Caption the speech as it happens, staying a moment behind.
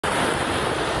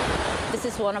This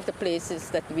is one of the places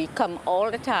that we come all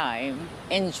the time,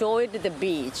 enjoyed the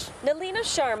beach. Nalina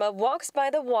Sharma walks by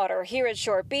the water here at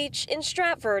Short Beach in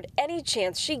Stratford any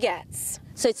chance she gets.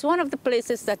 So it's one of the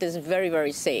places that is very,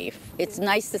 very safe. It's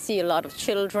nice to see a lot of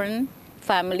children,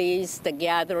 families, the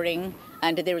gathering,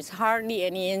 and there is hardly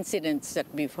any incidents that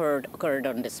we've heard occurred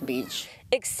on this beach.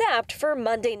 Except for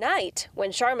Monday night,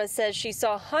 when Sharma says she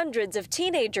saw hundreds of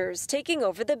teenagers taking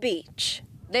over the beach.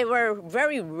 They were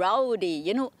very rowdy,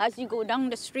 you know, as you go down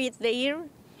the street there,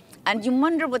 and you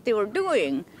wonder what they were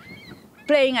doing,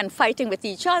 playing and fighting with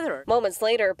each other. Moments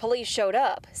later, police showed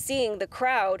up, seeing the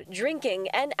crowd drinking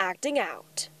and acting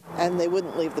out. And they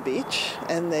wouldn't leave the beach,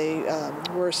 and they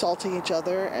were assaulting each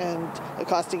other and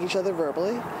accosting each other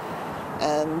verbally.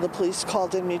 And the police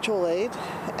called in mutual aid,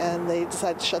 and they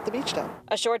decided to shut the beach down.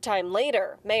 A short time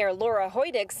later, Mayor Laura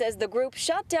Hoydick says the group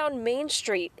shut down Main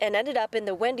Street and ended up in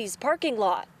the Wendy's parking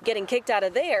lot, getting kicked out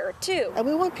of there, too. And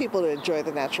we want people to enjoy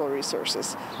the natural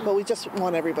resources, but we just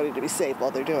want everybody to be safe while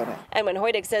they're doing it. And when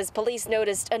Hoydick says police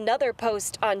noticed another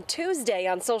post on Tuesday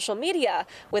on social media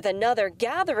with another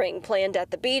gathering planned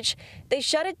at the beach, they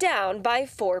shut it down by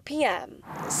 4 p.m.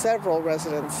 Several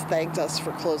residents thanked us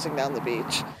for closing down the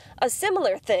beach. A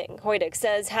similar thing, Hoydick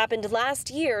says, happened last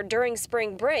year during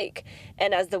spring break.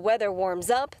 And as the weather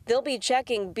warms up, they'll be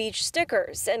checking beach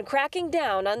stickers and cracking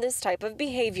down on this type of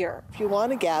behavior. If you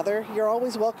want to gather, you're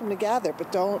always welcome to gather,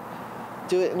 but don't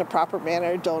do it in a proper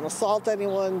manner. Don't assault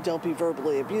anyone. Don't be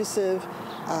verbally abusive.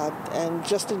 And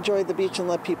just enjoy the beach and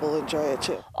let people enjoy it,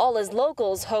 too. All as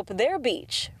locals hope their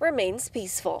beach remains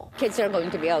peaceful. Kids are going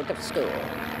to be out of school.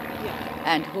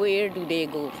 And where do they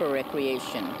go for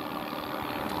recreation?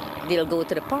 They'll go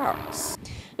to the parks.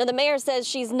 Now, the mayor says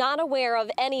she's not aware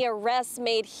of any arrests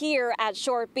made here at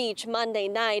Short Beach Monday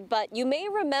night, but you may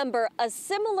remember a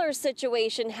similar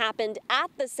situation happened at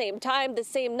the same time, the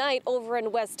same night over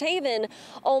in West Haven,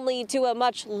 only to a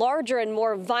much larger and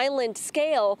more violent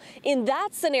scale. In that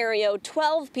scenario,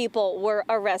 12 people were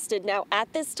arrested. Now,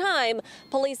 at this time,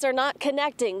 police are not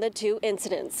connecting the two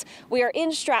incidents. We are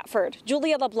in Stratford.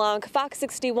 Julia LeBlanc, Fox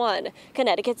 61,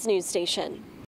 Connecticut's news station.